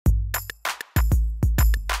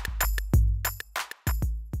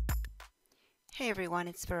Hey everyone,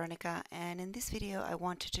 it's Veronica, and in this video I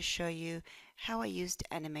wanted to show you how I used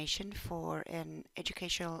animation for an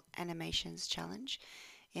educational animations challenge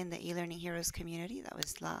in the eLearning Heroes community. That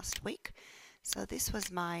was last week. So this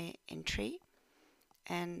was my entry,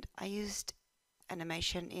 and I used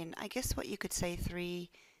animation in, I guess what you could say, 3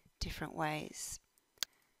 different ways.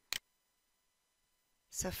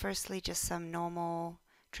 So firstly, just some normal,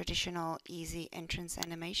 traditional, easy entrance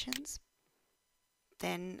animations.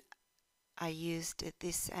 Then I used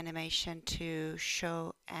this animation to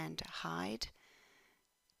show and hide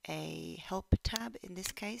a help tab in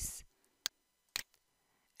this case.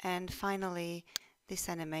 And finally, this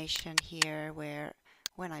animation here where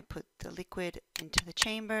when I put the liquid into the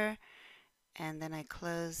chamber and then I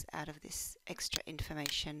close out of this extra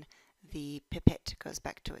information, the pipette goes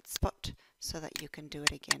back to its spot so that you can do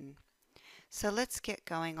it again. So let's get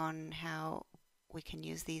going on how we can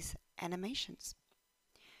use these animations.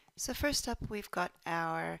 So first up, we've got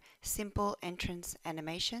our simple entrance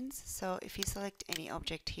animations. So if you select any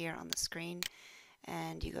object here on the screen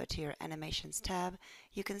and you go to your animations tab,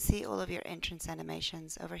 you can see all of your entrance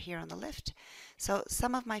animations over here on the left. So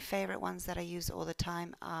some of my favorite ones that I use all the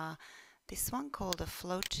time are this one called a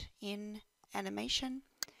float in animation,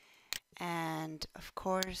 and of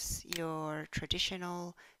course your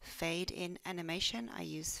traditional fade in animation. I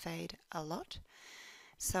use fade a lot.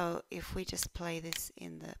 So if we just play this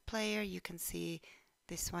in the player, you can see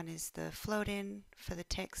this one is the float in for the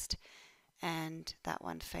text, and that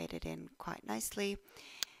one faded in quite nicely.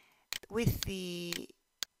 With the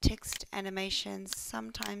text animations,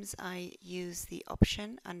 sometimes I use the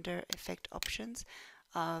option under effect options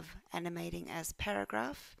of animating as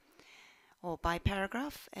paragraph or by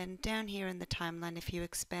paragraph, and down here in the timeline, if you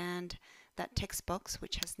expand that text box,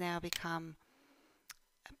 which has now become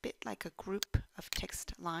a bit like a group of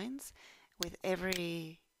text lines, with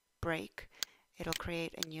every break it'll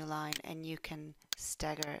create a new line and you can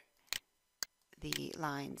stagger the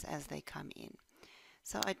lines as they come in.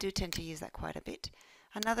 So I do tend to use that quite a bit.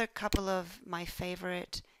 Another couple of my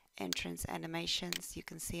favorite entrance animations you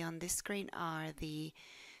can see on this screen are the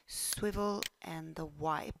swivel and the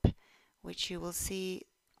wipe, which you will see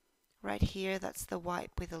right here. That's the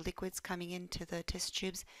wipe with the liquids coming into the test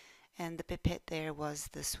tubes, and the pipette there was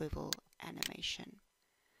the swivel animation.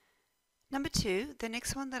 Number 2, the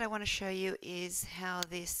next one that I want to show you is how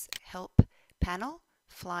this help panel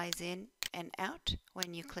flies in and out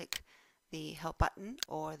when you click the help button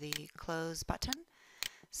or the close button.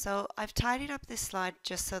 So I've tidied up this slide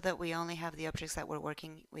just so that we only have the objects that we're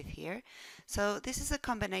working with here. So this is a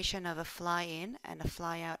combination of a fly in and a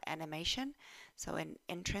fly out animation. So an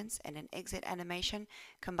entrance and an exit animation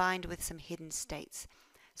combined with some hidden states.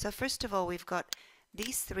 So first of all, we've got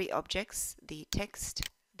these 3 objects, the text,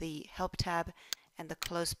 the help tab, and the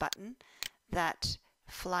close button, that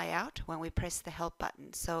fly out when we press the help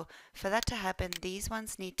button. So for that to happen, these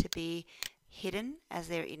ones need to be hidden as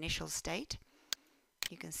their initial state.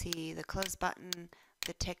 You can see the close button,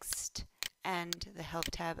 the text, and the help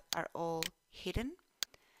tab are all hidden.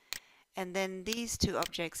 And then these 2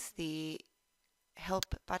 objects, the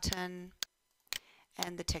help button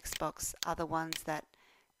and the text box, are the ones that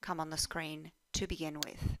come on the screen to begin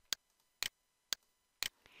with.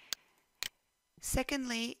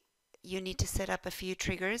 Secondly, you need to set up a few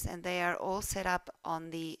triggers, and they are all set up on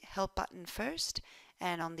the help button first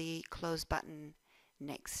and on the close button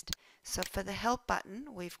next. So for the help button,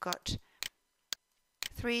 we've got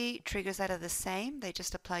 3 triggers that are the same, they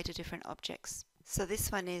just apply to different objects. So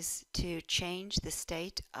this one is to change the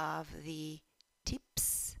state of the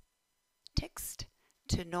tips text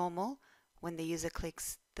to normal when the user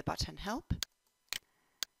clicks the button help.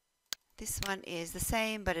 This one is the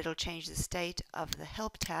same, but it'll change the state of the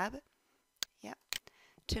help tab,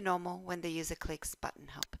 to normal when the user clicks button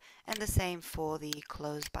help, and the same for the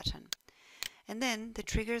close button. And then the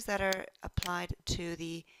triggers that are applied to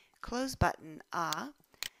the close button are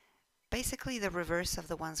basically the reverse of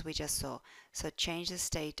the ones we just saw. So change the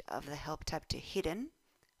state of the help tab to hidden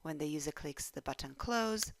when the user clicks the button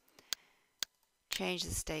close, change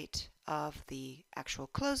the state of the actual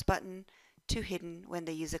close button to hidden when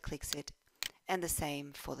the user clicks it, and the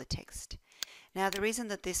same for the text. Now the reason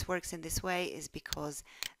that this works in this way is because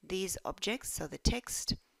these objects, so the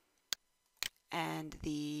text and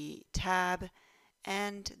the tab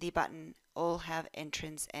and the button, all have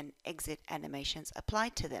entrance and exit animations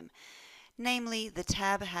applied to them. Namely, the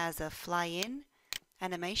tab has a fly in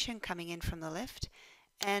animation coming in from the left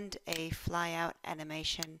and a fly out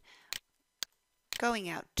animation going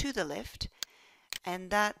out to the left,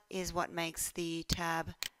 and that is what makes the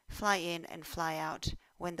tab fly in and fly out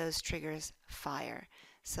when those triggers fire.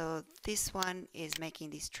 So this one is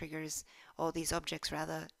making these triggers, or these objects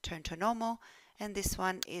rather, turn to normal, and this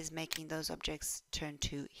one is making those objects turn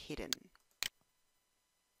to hidden.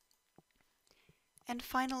 And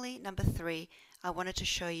finally, number 3, I wanted to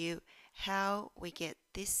show you how we get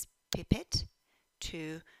this pipette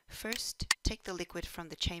to first take the liquid from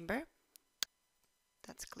the chamber.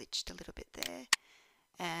 That's glitched a little bit there.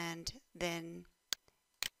 And then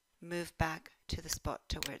move back to the spot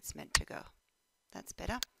to where it's meant to go. That's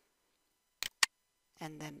better.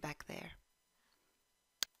 And then back there.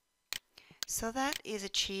 So that is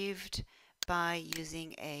achieved by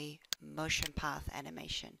using a motion path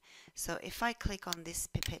animation. So if I click on this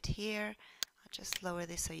pipette here, I'll just lower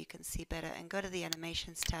this so you can see better and go to the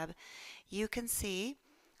animations tab, you can see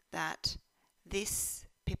that this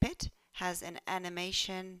pipette has an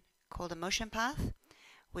animation called a motion path,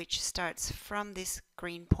 which starts from this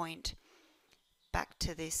green point back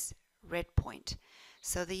to this red point.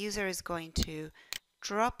 So the user is going to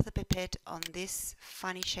drop the pipette on this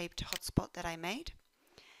funny shaped hotspot that I made.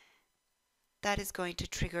 That is going to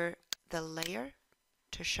trigger the layer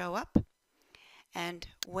to show up, and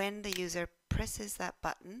when the user presses that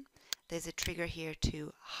button, there's a trigger here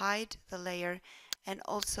to hide the layer and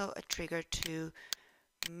also a trigger to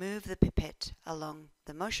move the pipette along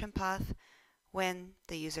the motion path when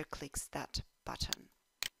the user clicks that button.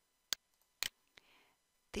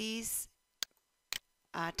 These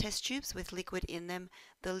are test tubes with liquid in them.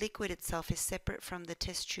 The liquid itself is separate from the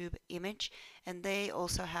test tube image, and they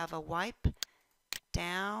also have a wipe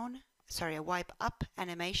up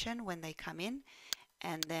animation when they come in,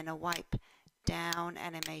 and then a wipe down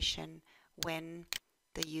animation when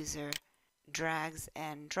the user drags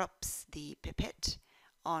and drops the pipette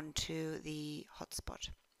onto the hotspot.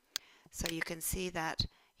 So you can see that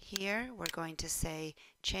here we're going to say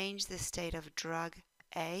change the state of drug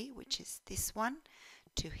A, which is this one,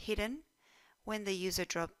 to hidden when the user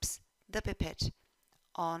drops the pipette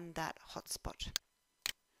on that hotspot.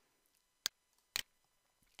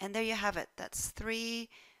 And there you have it. That's 3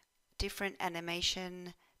 different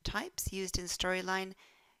animation types used in Storyline: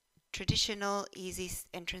 traditional easy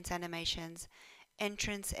entrance animations,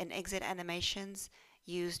 entrance and exit animations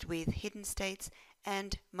used with hidden states,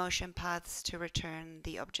 and motion paths to return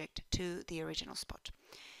the object to the original spot.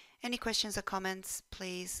 Any questions or comments,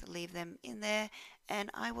 please leave them in there, and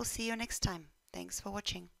I will see you next time. Thanks for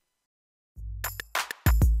watching.